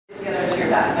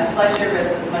back. Now flex your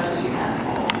wrist as much as you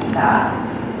can. That.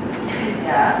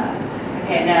 Yeah.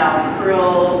 Okay, now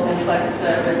curl and flex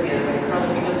the wrist the other way. Curl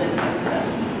the fingers and flex the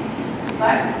wrist.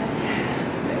 Flex.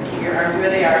 Good. Keep your arms where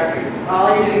they are, so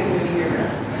all you're doing is moving your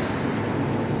wrist.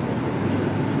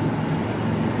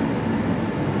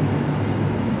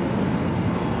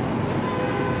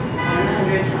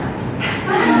 100 times.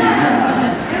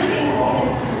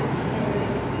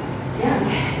 Yeah.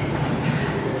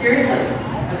 Seriously.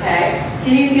 Okay.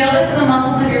 Can you feel this in the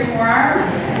muscles of your forearm?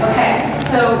 Okay.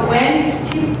 So when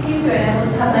keep doing it,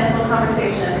 let's have a nice little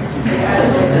conversation.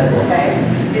 This, okay?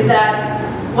 Is that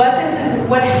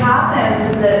what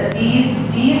happens is that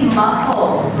these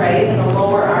muscles, right, in the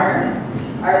lower arm,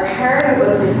 are part of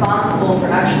what's responsible for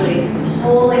actually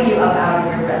pulling you up out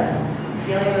of your wrist.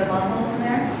 Feeling those muscles in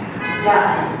there?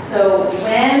 Yeah. So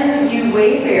when you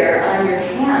weight bear on your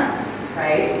hands,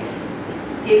 right?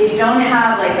 If you don't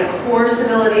have like the core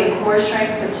stability and core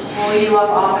strength to pull you up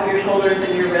off of your shoulders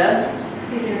and your wrist,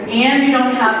 and you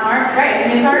don't have arm, right? I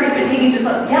mean, it's already fatiguing. Just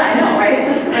yeah, I know,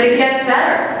 right? But it gets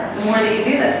better the more that you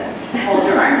do this. Hold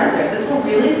your arms up there. This will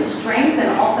really strengthen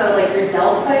also like your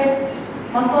deltoid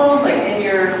muscles, like in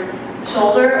your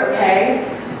shoulder. Okay.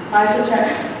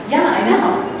 Yeah, I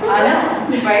know,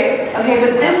 right? Okay,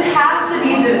 but this has to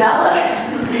be developed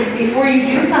before you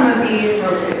do some of these.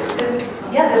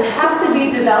 This has to be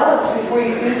developed before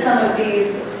you do some of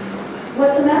these.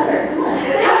 What's the matter? Come on.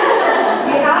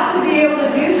 You have to be able to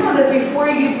do some of this before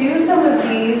you do some of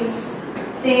these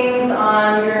things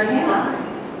on your hands.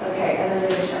 Okay, and then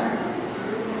your arms.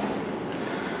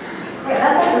 Okay,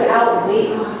 that's like without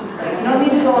weights. Like you don't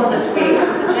need to go and lift weights at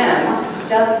the gym.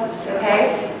 Just,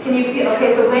 okay? Can you feel,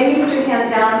 okay, so when you put your hands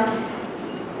down,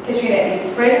 you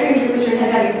spread your fingers, you put your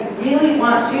hand down, you really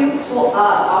want to pull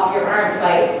up off your arms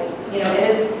by, and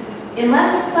it's,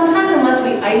 sometimes unless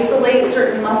we isolate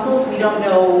certain muscles, we don't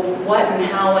know what and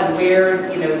how and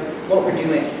where, what we're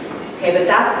doing. Okay, but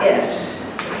that's it,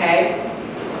 okay?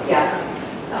 Yes.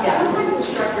 Sometimes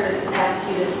instructors ask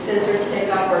you to scissor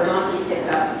kick up or donkey kick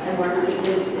up, and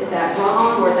is that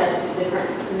wrong, or is that just a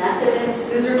different method?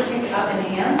 Scissor kick up and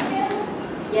handstand?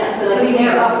 Yeah, so like when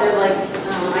they're up, they're like,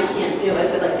 I can't do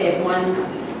it, but like they have one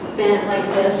bent like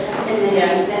this, and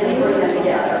then they bring them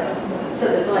together. So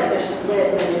that like they're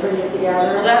split and then they bring it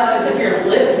together. Well, that's just if you're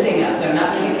lifting up, they're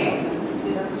not kicking.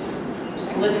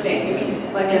 Just lifting, you mean?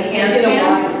 It's like a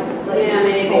handstand? Yeah,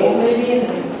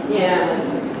 maybe. Yeah.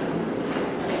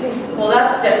 Well,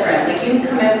 that's different. Like you can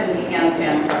come up into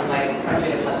handstand from like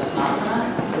cross-legged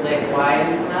Padasana, your legs wide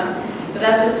and come up. But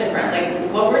that's just different. Like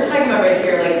what we're talking about right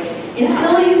here, like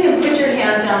until you can put your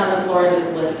hands down on the floor and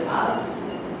just lift up,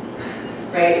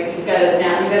 right? You've got to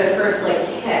first like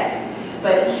kick.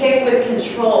 But kick with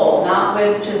control, not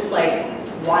with just like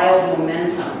wild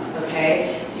momentum,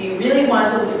 okay? So you really want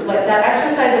to, like that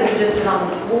exercise that we just did on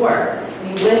the floor,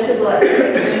 you lifted the leg.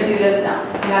 We're going to do this now.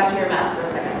 Come back to your mat for a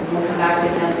second. And we'll come back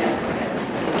with hands down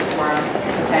for a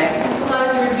second. Okay? A lot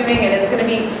of you are doing it. It's going to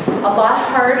be a lot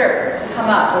harder to come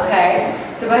up, okay?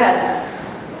 So go ahead.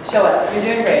 Show us. You're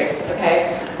doing great,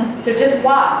 okay? So just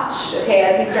watch, okay,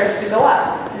 as he starts to go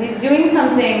up. Because he's doing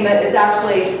something that is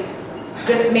actually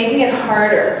making it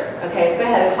harder. Okay, so go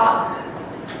ahead and hop.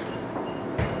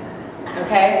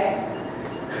 Okay?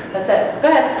 That's it. Go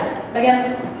ahead.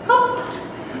 Again. Hop.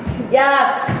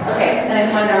 Yes. Okay, and then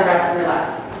come on down, relax and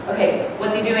relax. Okay,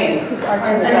 what's he doing? He's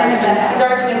arching his back. He's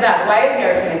arching his back. Why is he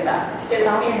arching his back?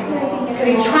 Because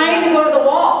he's trying to go to the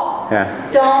wall. Yeah.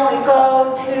 Don't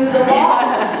go to the wall.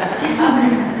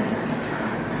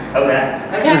 Okay.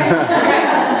 Okay?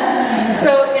 So,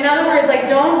 in other words, like,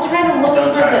 don't try to look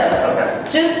for this. Okay.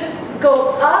 Just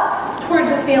go up towards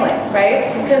the ceiling,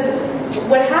 right? Because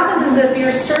what happens is if you're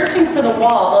searching for the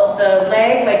wall, the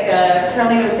leg, like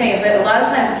Carolina was saying, is that a lot of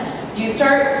times you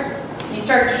start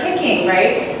kicking,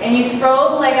 right? And you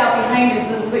throw the leg out behind you. So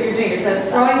this is what you're doing. You're sort of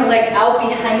throwing the leg out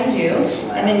behind you,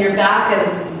 and then your back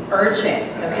is arching,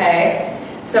 okay?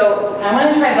 So I want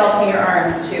to try belting your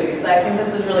arms too, because I think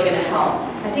this is really going to help.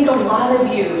 I think a lot of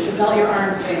you should belt your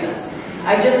arms doing this.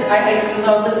 Listen,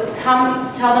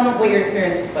 tell them what your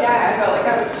experience just was. Yeah, I felt like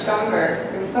I was stronger.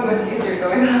 It was so much easier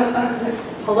going up. I was like,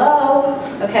 hello,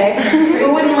 okay?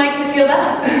 Who wouldn't like to feel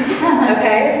that?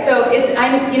 Okay, so listen,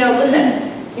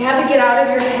 you have to get out of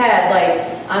your head like,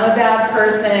 I'm a bad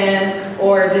person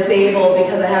or disabled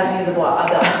because I have to use a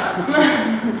belt.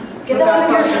 Get that out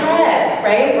of your head,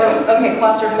 right? Okay,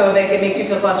 claustrophobic, it makes you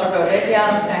feel claustrophobic,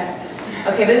 yeah,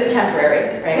 okay. Okay, but it's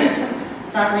temporary, right?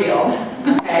 It's not real,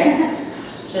 okay?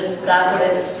 It's just, that's what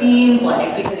it seems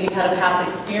like because you've had a past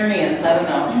experience, I don't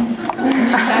know.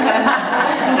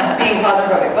 Being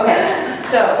claustrophobic, okay.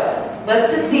 So,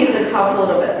 let's just see if this helps a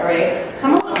little bit, all right?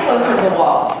 Come a little closer to the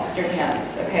wall with your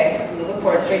hands, okay? You look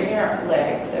forward, straighten your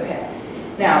legs, okay.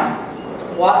 Now,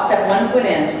 walk, step 1 foot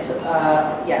in, just,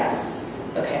 yes,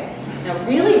 okay. Now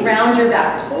really round your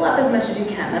back, pull up as much as you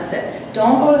can, that's it.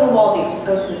 Don't go to the wall deep, just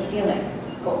go to the ceiling,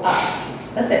 go up.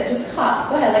 That's it, just hop,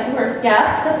 go ahead, like you were,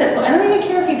 yes, that's it. So I don't even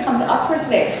care if he comes up for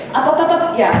today. Up, up, up,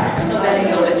 up, yeah, still bending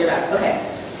a little bit in your back, okay.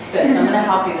 Good, so I'm gonna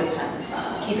help you this time.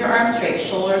 Just keep your arms straight,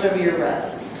 shoulders over your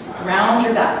wrists. Round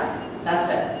your back, that's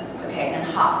it. Okay, and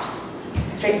hop.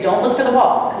 Straight, don't look for the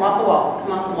wall, come off the wall,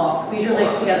 come off the wall. Squeeze your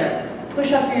legs together.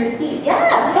 Push up through your feet.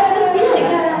 Yes, touch the ceiling.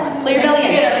 Pull your belly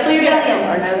in, pull your belly in.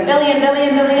 Belly in, belly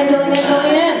in, belly in, belly in,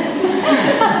 belly in.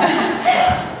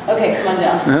 Okay, come on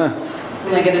down.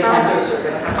 We're gonna get this time.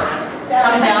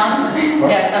 Coming down.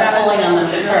 Yeah, stop pulling on them.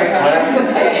 Sorry.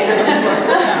 Okay.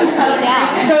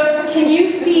 So can you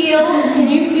feel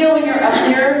when you're up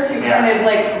there, you're kind of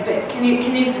like, can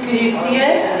you see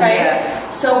it,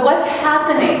 right? So what's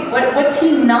happening? What's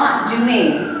he not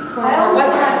doing? Or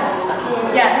what's that?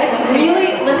 Yeah, it's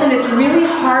really, listen, it's really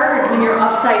hard when you're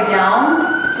upside down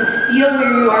to feel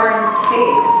where you are in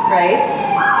space, right?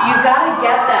 So you've got to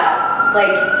get that,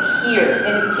 like here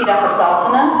in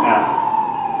Tadasana,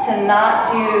 to not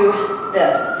do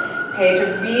this, okay? To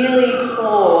really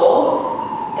pull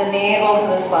the navel to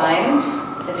the spine,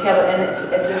 and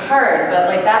it's hard, but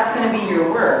like that's going to be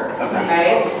your work,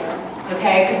 right?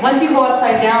 Okay, because once you go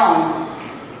upside down,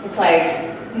 it's like,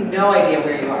 no idea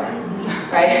where you are,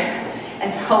 right?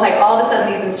 And so like all of a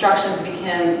sudden these instructions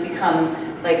become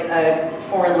like a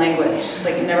foreign language,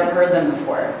 like you've never heard them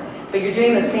before. But you're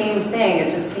doing the same thing, it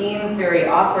just seems very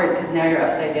awkward because now you're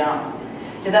upside down.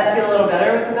 Did that feel a little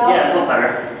better with the belt? Yeah, it felt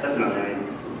better, definitely.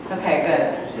 Okay,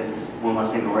 good. It's one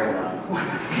less thing to worry about. One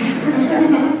less thing to worry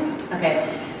about. Okay,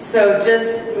 so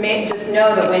just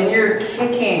know that when you're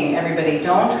kicking, everybody,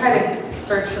 don't try to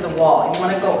search for the wall. You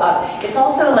want to go up. It's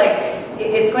also like,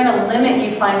 it's going to limit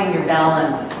you finding your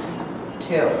balance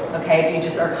too, okay? If you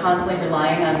just are constantly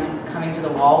relying on coming to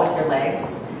the wall with your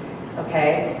legs,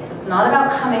 okay? So it's not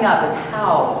about coming up, it's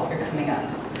how you're coming up.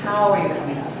 How are you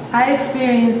coming up? I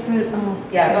experienced it.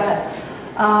 Yeah, go ahead.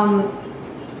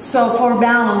 So for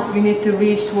balance, we need to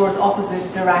reach towards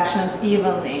opposite directions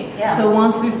evenly. Yeah. So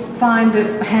once we find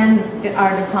the hands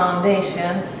are the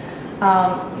foundation,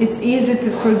 it's easy to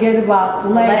forget about the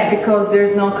legs because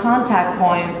there's no contact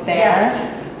point there.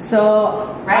 Yes.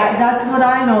 So that's what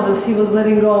I noticed. He was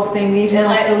letting go of the engagement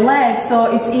of the legs,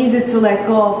 so it's easy to let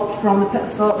go from the.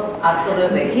 So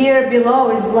absolutely. Here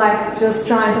below is like just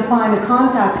trying to find a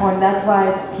contact point. That's why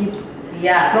it keeps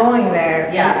going there.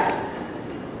 Yes.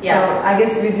 So I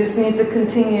guess we just need to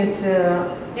continue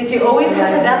to. Yes, you always have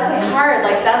to. That's what's hard.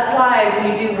 Like that's why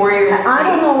when you do warrior. I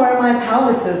don't know where my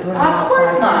pelvis is. When of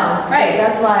course not. Right.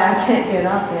 That's why I can't get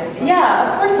up yet.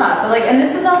 Yeah, of course not. But like, and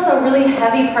this is also a really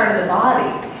heavy part of the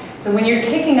body. So when you're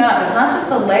kicking up, it's not just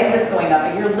the leg that's going up,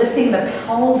 but you're lifting the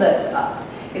pelvis up.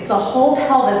 It's the whole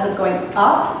pelvis that's going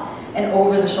up and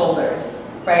over the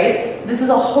shoulders, right? So this is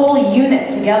a whole unit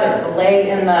together, the leg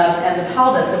and the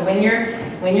pelvis. So when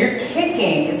you're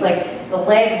kicking, it's like the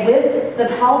leg with the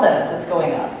pelvis that's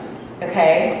going up,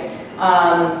 okay?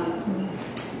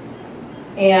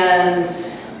 And what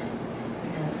was I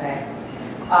gonna say?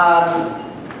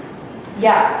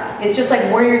 Yeah, it's just like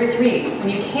Warrior 3. When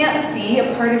you can't see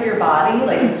a part of your body,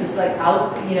 like it's just like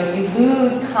out, you know, you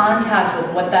lose contact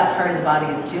with what that part of the body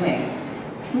is doing.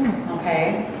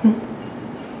 Okay?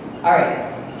 All right.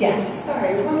 Yes.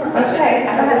 Sorry, one more question. Okay. I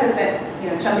know this isn't,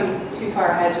 jumping too far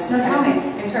ahead, just kind of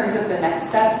thing. In terms of the next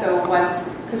step, so once,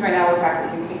 because right now we're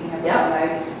practicing kicking up with one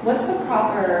leg, what's the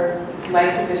proper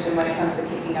leg position when it comes to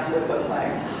kicking up with both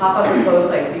legs? Hop up with both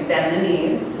legs. You bend the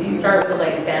knees. So you start with the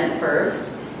legs bent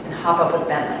first, and hop up with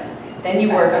bent legs. Then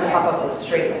you work to hop up with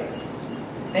straight legs.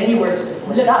 Then you work to just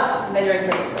lift up. And then you're in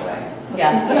circles away.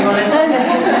 Yeah. You want to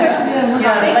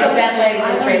like bent legs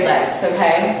or straight legs,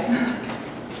 okay?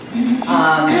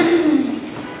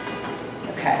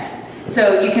 Okay.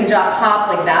 So you can hop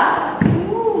like that,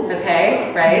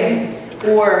 okay, right?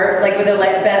 Or like with the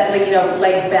leg bent, like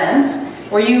legs bent,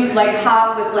 or you like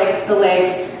hop with like the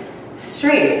legs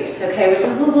straight, okay, which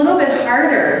is a little bit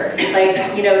harder, like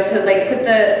to like put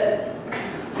the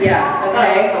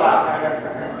okay. It's a lot harder for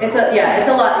her. It's a lot, it's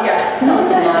a lot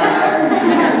harder.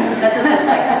 That's just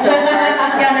like so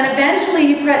hard. Yeah, and then eventually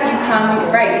you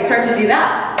come right. You start to do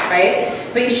that, right?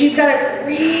 But she's got to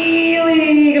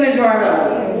really come into her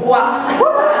arm. Wow.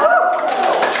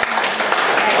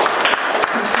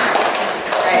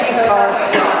 Right.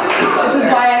 This is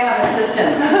why I have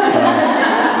assistants.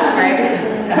 Right?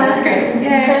 That's great.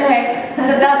 Yeah. Okay.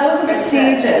 So those are the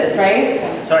stages, right?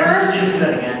 Sorry, just do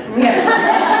that again.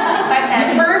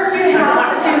 Yeah.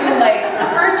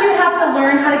 First you have to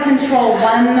learn how to control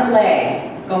one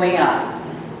leg going up.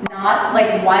 Not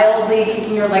like wildly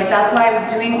kicking your leg. That's why I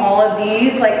was doing all of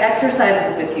these like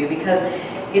exercises with you, because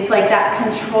it's like that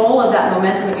control of that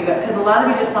momentum if you go, because a lot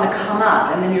of you just want to come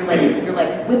up and then you're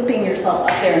like whipping yourself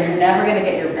up there and you're never going to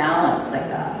get your balance like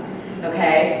that.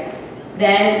 Okay?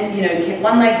 Then, you know, you kick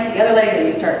one leg, kick the other leg, then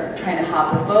you start trying to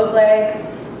hop with both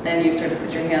legs, then you start to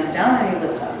put your hands down and you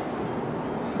lift up.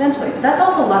 Eventually. But that's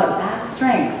also a lot of back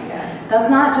strength. That's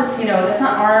not just, you know, that's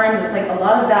not arms, it's like a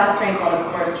lot of back strength, a lot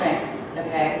of core strength,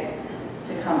 okay,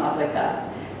 to come up like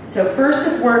that. So first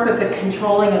just work with the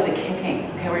controlling of the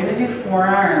kicking. Okay, we're going to do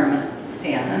forearm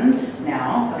stand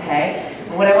now, okay?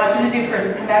 But what I want you to do first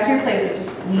is come back to your places,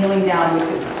 just kneeling down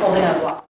with holding a block.